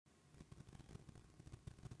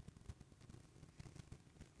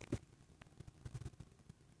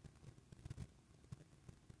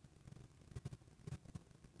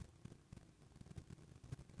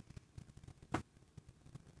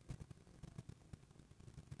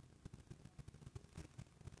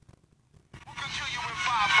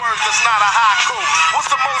that's not a haiku? What's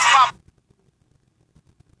the most popular?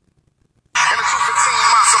 In the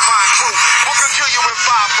 215, my savant crew. What could kill you in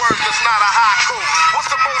 5 words that's not a haiku? What's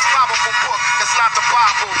the most powerful book that's not the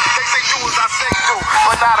Bible? They say do as I say do,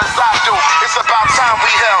 but not as I do. It's about time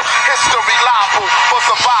we held history liable for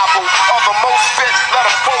survival of the most fit. Let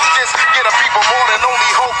them focus, get a people more than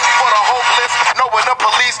only hope for the hopeless. Knowing the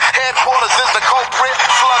police headquarters is the culprit.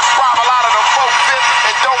 Slugs spiral out of the folk fifth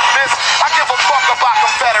and don't miss. I give a fuck about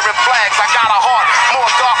Confederate flags. I got a heart more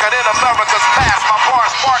darker than America's past. My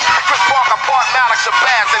bars spark, Chris Parker part Malik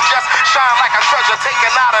Shabazz, and just shine like a treasure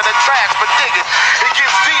taken out of the trash. But dig it, it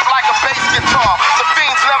gets deep like a bass guitar. The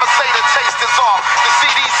fiends never say the taste is off. The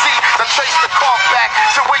CDC to trace the call back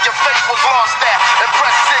to where your faith was lost at, and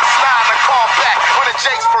press 6-9 to call back. When the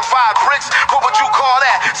Jakes provide bricks, what would you call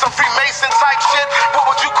that? Some Freemason type shit? What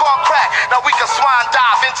would you call crack? Now we can swine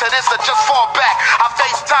dive into this or just fall back. I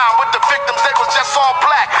FaceTime with the victims, they was just all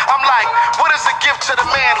black. I'm like, what is a gift to the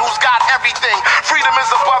man who's got everything? Freedom is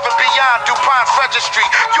above and beyond DuPont's registry.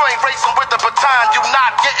 You ain't racing with the baton, you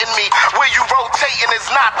not getting me. Where you rotating is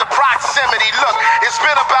not the proximity. Look, it's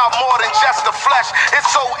been about more than just the flesh. It's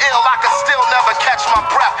so ill I can still never catch my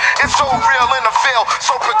breath. It's so real in the field,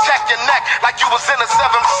 so protect your neck like you was in a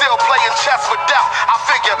 7th seal playing chess with death. I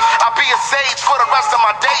figure I'll be a sage for the rest of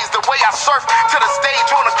my days. The way I surf to the stage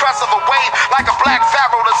on the crest of a wave, like a black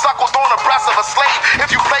pharaoh that suckles on the breast of a slave. If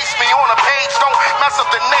you place me on a page, don't mess up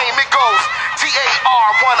the name. It goes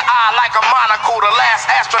T-A-R-1-I like a monocle. The last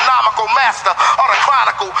astronomical master of the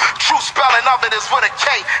chronicle. True spelling of it is with a K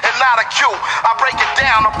and not a Q. I break it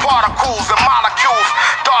down to particles and molecules.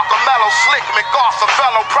 Darker, mellow, slick, MacArthur,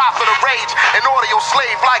 fellow prophet of rage. An audio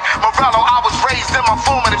slave like Morello. I was raised in my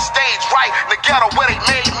formative stage, right in the ghetto where they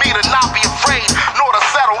made me to not be afraid, nor to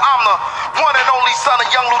settle. I'm the one and only son of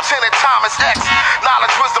young Lieutenant Thomas X.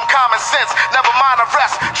 Knowledge, wisdom, common sense, never mind the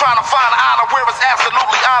rest. Trying to find honor where it's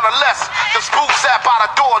absolutely honorless. The spook sat by the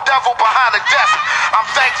door, devil behind the desk. I'm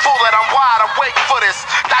thankful that I'm wide awake for this.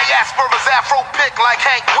 Diaspora's Afro pick like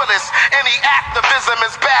Hank Willis. Any activism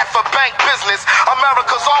is bad for bank business.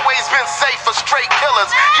 America's always been safe for straight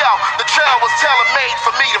killers. Yo, the trail was tailor-made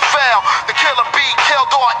for me to fail. The killer be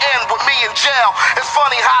killed or end with me in jail. It's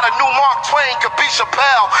funny how the new Mark Twain could be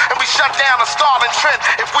Chappelle, and we shut down the Starlin trend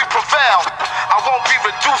if we prevail. I won't be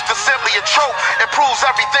reduced to simply a trope. It proves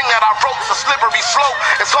everything that I wrote's a slippery slope.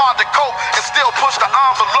 It's hard to cope and still push the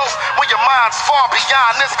envelope when your mind's far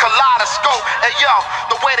beyond this kaleidoscope. And yo,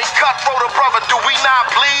 the way they cutthroat a brother, do we not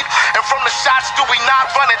bleed? And from the shots, do we not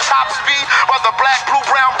run at top speed? Whether black, blue,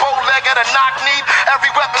 brown, bow-legged, or knock-kneed,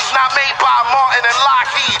 every weapon's not made by Martin and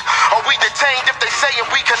Lockheed. Are we detained if they saying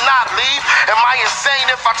we cannot leave? Am I insane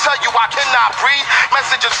if I tell you I cannot breathe?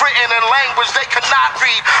 Messages written in language they cannot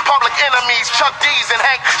read. Public enemies, Chuck D's and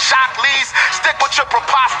Hank Shockleys. Stick with your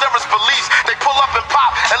preposterous beliefs. They pull up and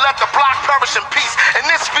pop and let the block perish in peace. And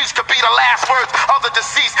this speech could be the last words of the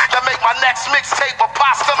deceased that make my next mixtape a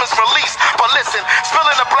posthumous release. But listen,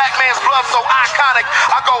 spilling the black man's blood so iconic.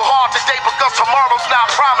 I go hard today because tomorrow's not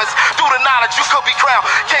promised. Through the knowledge you could be crowned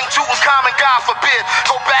King Tutankhamun, God forbid.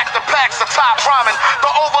 Go back to packs of top ramen.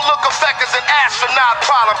 The overlook effect is an astronaut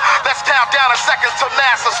problem. Let's count down a second till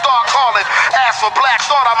NASA start calling. Ask for black,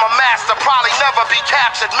 thought I'm a master. Probably never be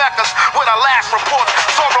captured. Meccas with a last report.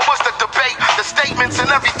 Sorrow was the debate. The statements and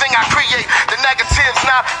everything I create. The negatives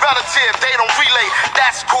not relative. They don't relate.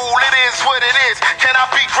 That's cool. It is what it is. Can I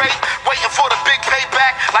be great? Waiting for the big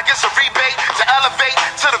payback like it's a rebate to elevate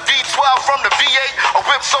to the V12 from the V8. A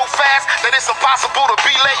whip so fast that it's impossible to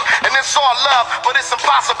be late. And it's all love, but it's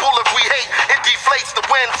impossible if we hate. It deflates the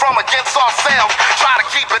wind from against ourselves. Try to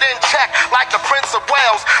keep it in check like the Prince of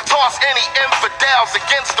Wales. Toss any infidels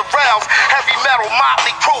against the rails. Heavy metal,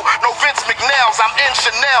 motley crew, no Vince McNails. I'm in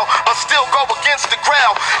Chanel, but still go against the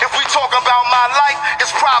grail. If we talk about my life,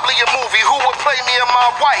 it's probably a movie. Who would play me and my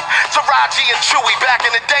wife? Taraji and Chewie back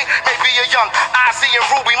in the day, maybe a young Ozzy and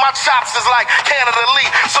Ruby. My chops is like Canada Lee.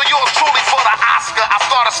 So yours truly for the Oscar. I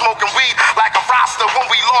started smoking weed like a roster when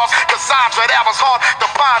we lost Cassandra. That was hard to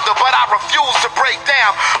ponder, but I refuse to break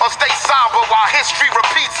down or stay somber while history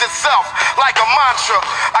repeats itself like a mantra.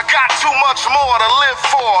 I got too much more to live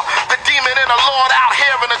for. The demon and the Lord out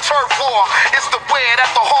here in the turf war. It's the way that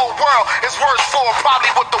the whole world is worse for.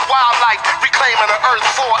 Probably what the wildlife reclaiming the earth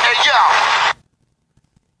for. Hey yo,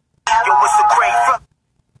 it's a great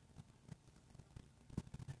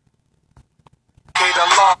the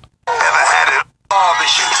law. Never had it all the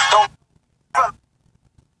shit. Don't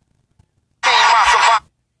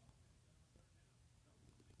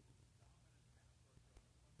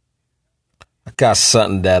I got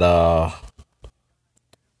something that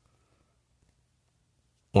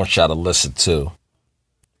want y'all to listen to.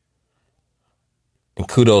 And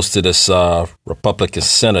kudos to this Republican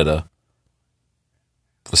senator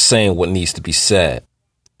for saying what needs to be said.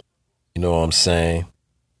 You know what I'm saying?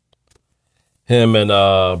 Him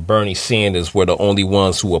and Bernie Sanders were the only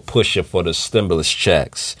ones who were pushing for the stimulus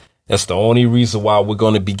checks. That's the only reason why we're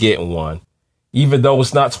going to be getting one. Even though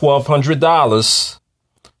it's not $1,200,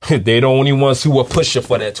 they're the only ones who were pushing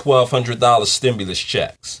for that $1,200 stimulus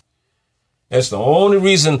checks. That's the only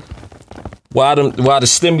reason why the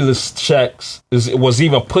stimulus checks was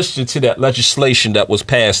even pushed into that legislation that was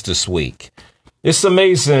passed this week. It's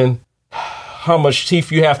amazing how much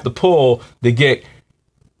teeth you have to pull to get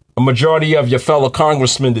a majority of your fellow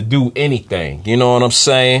congressmen to do anything. You know what I'm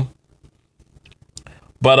saying?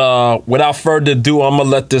 But without further ado, I'm going to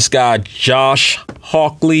let this guy, Josh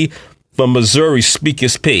Hawley from Missouri, speak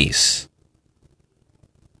his piece.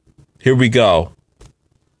 Here we go.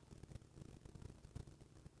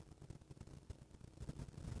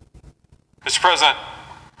 Mr. President,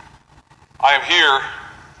 I am here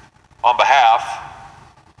on behalf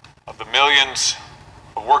of the millions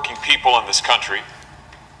of working people in this country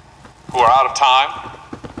who are out of time,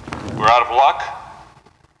 who are out of luck,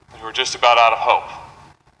 and who are just about out of hope.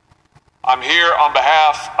 I'm here on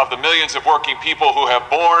behalf of the millions of working people who have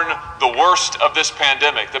borne the worst of this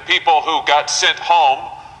pandemic, the people who got sent home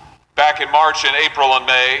back in March and April and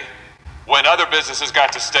May when other businesses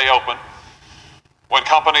got to stay open, when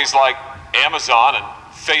companies like Amazon and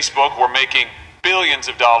Facebook were making billions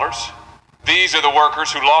of dollars. These are the workers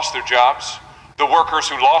who lost their jobs, the workers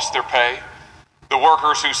who lost their pay, the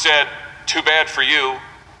workers who said, too bad for you.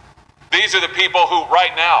 These are the people who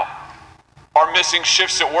right now are missing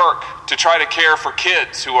shifts at work to try to care for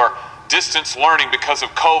kids who are distance learning because of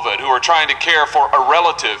COVID, who are trying to care for a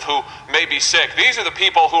relative who may be sick. These are the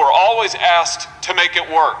people who are always asked to make it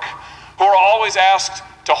work, who are always asked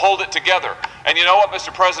to hold it together. And you know what,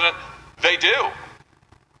 Mr. President? They do.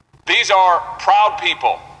 These are proud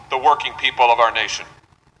people, the working people of our nation.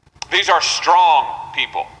 These are strong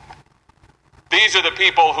people. These are the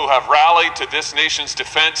people who have rallied to this nation's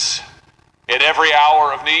defense in every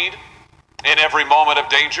hour of need, in every moment of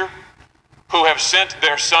danger, who have sent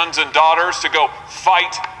their sons and daughters to go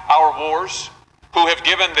fight our wars, who have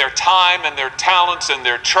given their time and their talents and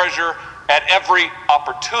their treasure at every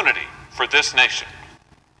opportunity for this nation.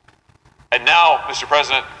 And now, Mr.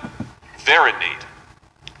 President, they're in need.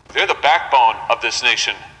 They're the backbone of this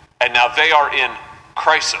nation, and now they are in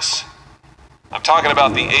crisis. I'm talking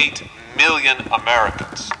about the 8 million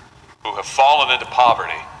Americans who have fallen into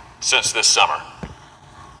poverty since this summer.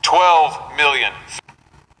 12 million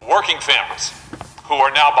working families who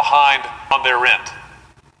are now behind on their rent.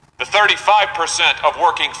 The 35% of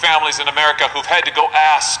working families in America who've had to go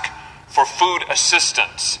ask for food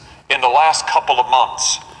assistance in the last couple of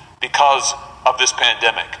months because of this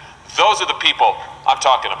pandemic. Those are the people I'm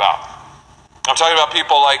talking about. I'm talking about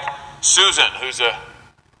people like Susan, who's a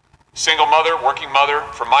single mother, working mother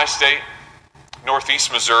from my state.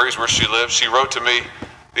 Northeast Missouri is where she lives. She wrote to me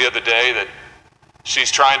the other day that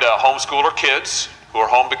she's trying to homeschool her kids who are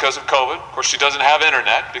home because of COVID. Of course, she doesn't have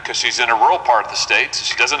internet because she's in a rural part of the state, so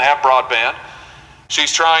she doesn't have broadband.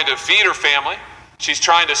 She's trying to feed her family. She's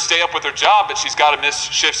trying to stay up with her job, but she's got to miss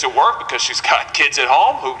shifts at work because she's got kids at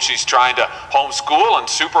home who she's trying to homeschool and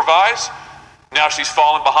supervise. Now she's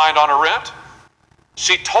fallen behind on her rent.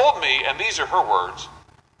 She told me, and these are her words,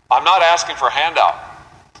 I'm not asking for a handout.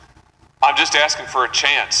 I'm just asking for a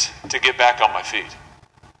chance to get back on my feet.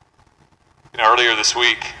 Earlier this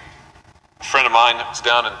week, a friend of mine was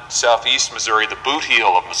down in southeast Missouri, the boot heel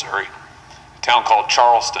of Missouri, a town called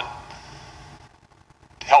Charleston,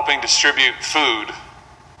 helping distribute food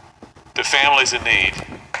to families in need.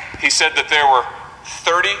 He said that there were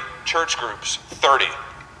 30 church groups, 30,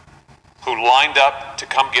 who lined up to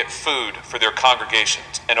come get food for their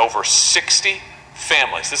congregations, and over 60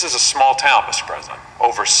 families, this is a small town, Mr. President,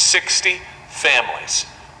 over 60 families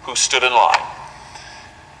who stood in line.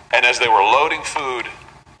 And as they were loading food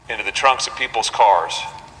into the trunks of people's cars,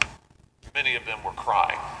 many of them were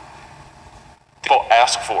crying. People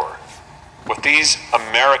ask for, what these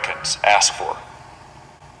Americans ask for,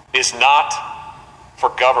 is not for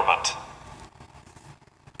government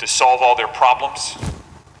to solve all their problems.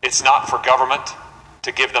 It's not for government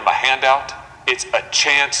to give them a handout. It's a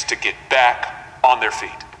chance to get back on their feet,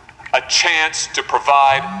 a chance to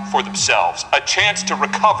provide for themselves, a chance to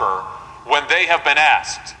recover when they have been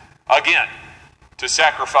asked, again, to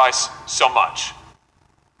sacrifice so much.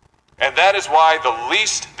 And that is why the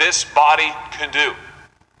least this body can do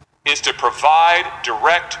is to provide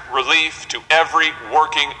direct relief to every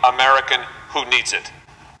working American who needs it.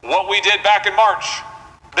 What we did back in March,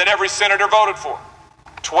 that every senator voted for,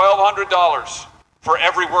 $1,200 for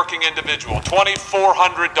every working individual,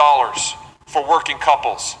 $2,400 for working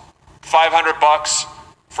couples, $500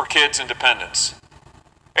 for kids and dependents.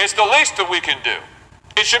 It's the least that we can do.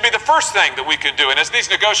 It should be the first thing that we can do. And as these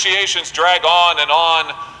negotiations drag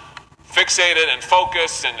on, fixated and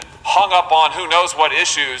focused and hung up on who knows what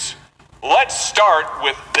issues, let's start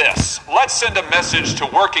with this. Let's send a message to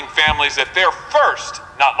working families that they're first,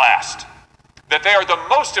 not last. That they are the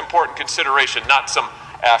most important consideration, not some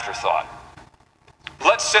afterthought.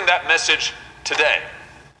 Let's send that message today.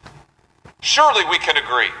 Surely we can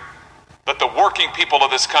agree that the working people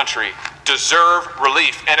of this country deserve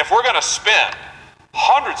relief. And if we're going to spend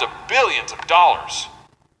hundreds of billions of dollars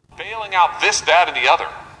bailing out this, that, and the other,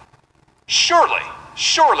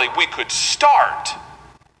 surely we could start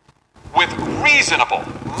with reasonable,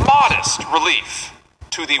 modest relief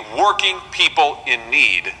to the working people in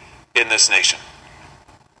need in this nation.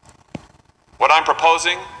 What I'm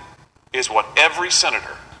proposing is what every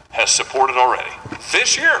senator has supported already.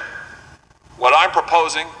 This year, what I'm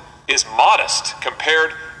proposing is modest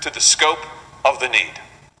compared to the scope of the need.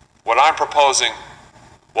 What I'm proposing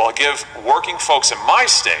will give working folks in my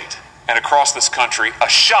state and across this country a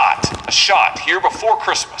shot here before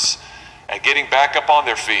Christmas at getting back up on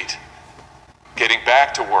their feet, getting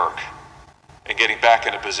back to work, and getting back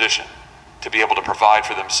in a position to be able to provide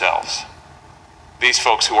for themselves. These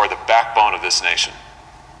folks who are the backbone of this nation.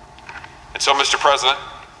 And so, Mr. President,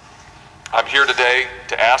 I'm here today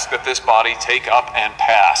to ask that this body take up and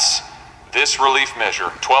pass this relief measure,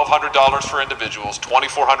 $1,200 for individuals,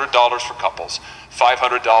 $2,400 for couples,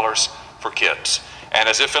 $500 for kids. And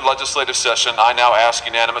as if in legislative session, I now ask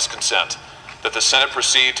unanimous consent that the Senate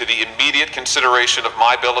proceed to the immediate consideration of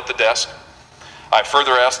my bill at the desk. I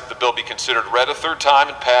further ask that the bill be considered read a third time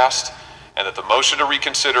and passed, and that the motion to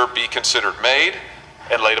reconsider be considered made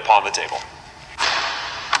and laid upon the table.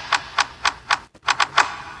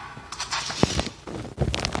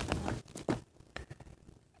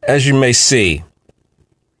 As you may see,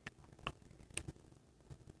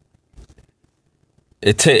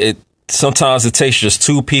 sometimes it takes just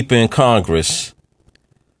two people in Congress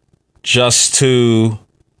just to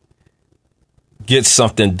get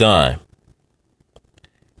something done.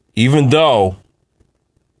 Even though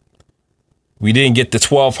we didn't get the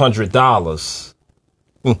 $1,200,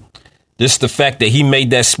 just the fact that he made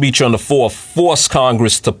that speech on the floor forced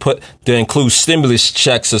Congress to include stimulus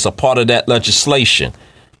checks as a part of that legislation.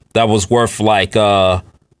 That was worth like a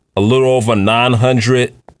little over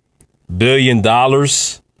 $900 billion.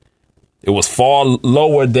 It was far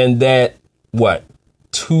lower than that,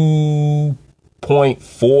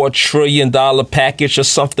 $2.4 trillion package or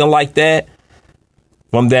something like that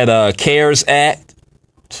from that CARES Act.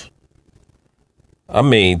 I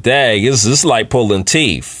mean, dang, it's like pulling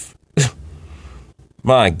teeth.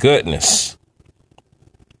 My goodness.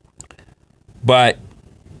 But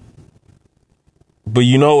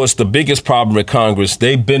you know, it's the biggest problem with Congress.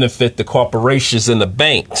 They benefit the corporations and the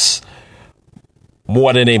banks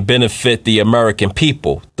more than they benefit the American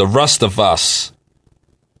people, the rest of us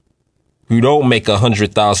who don't make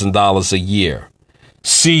 $100,000 a year.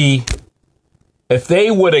 See, if they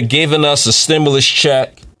would have given us a stimulus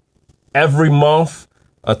check every month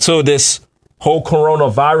until this whole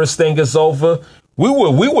coronavirus thing is over, we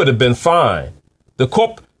would have been fine. The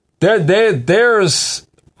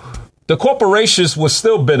corporations would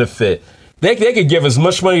still benefit. They could give as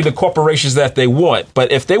much money to corporations that they want,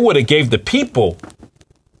 but if they would have gave the people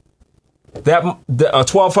that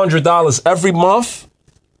 $1,200 every month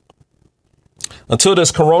until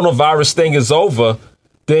this coronavirus thing is over,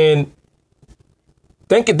 then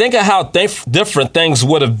think of how different things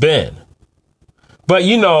would have been. But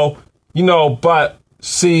but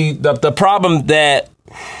see, the problem that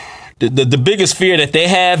the biggest fear that they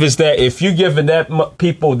have is that if you're giving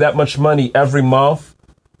people that much money every month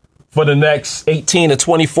for the next 18 to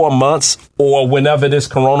 24 months or whenever this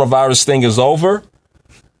coronavirus thing is over,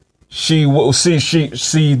 she will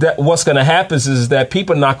see that what's going to happen is that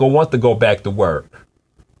people are not going to want to go back to work.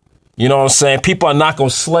 You know what I'm saying? People are not going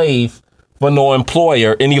to slave for no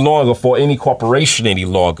employer any longer, for any corporation any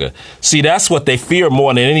longer. See, that's what they fear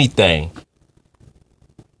more than anything.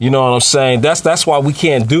 You know what I'm saying? That's why we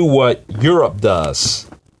can't do what Europe does.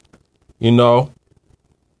 You know?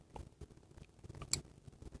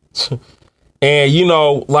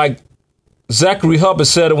 And, like Zachary Hubbard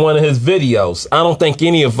said in one of his videos, I don't think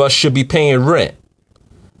any of us should be paying rent.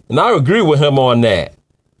 And I agree with him on that.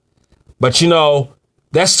 But,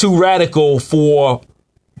 that's too radical for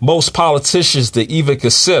most politicians to even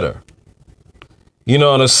consider. You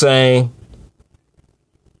know what I'm saying?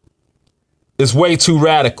 It's way too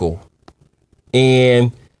radical.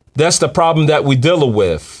 And That's the problem that we're dealing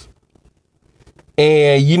with.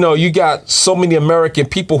 And, you know, you got so many American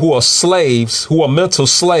people who are slaves, who are mental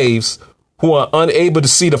slaves, who are unable to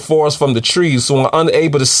see the forest from the trees, who are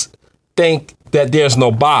unable to think that there's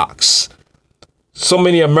no box. So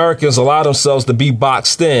many Americans allow themselves to be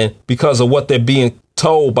boxed in because of what they're being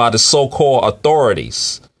told by the so-called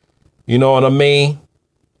authorities. You know what I mean?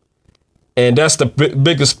 And that's the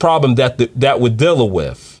biggest problem that we're dealing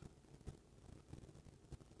with.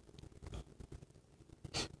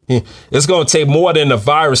 It's going to take more than a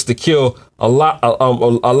virus to kill a lot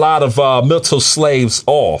of mental slaves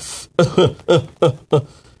off.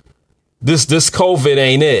 This COVID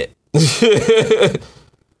ain't it.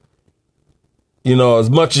 You know, as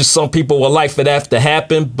much as some people would like for that to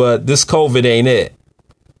happen, but this COVID ain't it.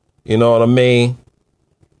 You know what I mean?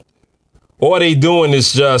 All they doing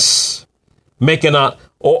is just making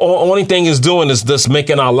only thing is doing is just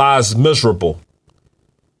making our lives miserable.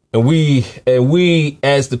 And we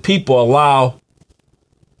as the people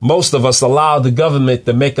most of us allow the government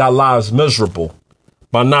to make our lives miserable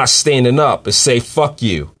by not standing up and say, fuck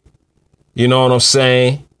you. You know what I'm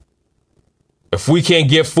saying? If we can't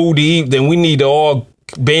get food to eat, then we need to all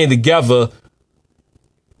band together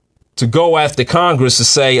to go after Congress and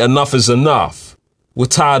say enough is enough. We're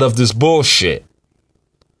tired of this bullshit.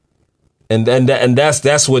 And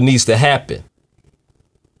that's what needs to happen.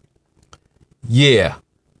 Yeah.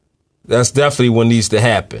 That's definitely what needs to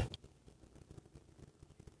happen.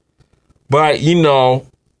 But, you know,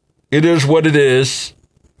 it is what it is.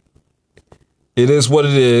 It is what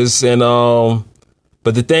it is. And,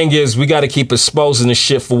 but the thing is, we got to keep exposing the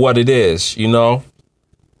shit for what it is, you know?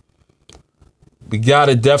 We got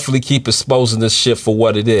to definitely keep exposing this shit for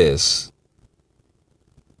what it is.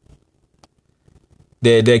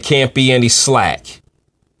 There can't be any slack.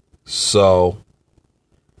 So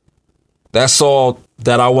that's all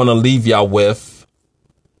that I want to leave y'all with.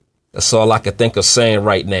 That's all I can think of saying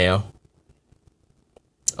right now.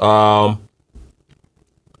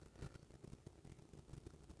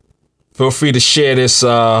 Feel free to share this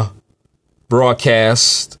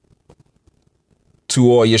broadcast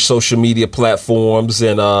to all your social media platforms,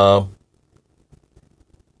 and I'll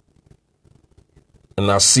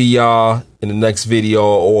see y'all in the next video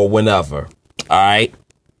or whenever. All right,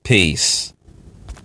 peace.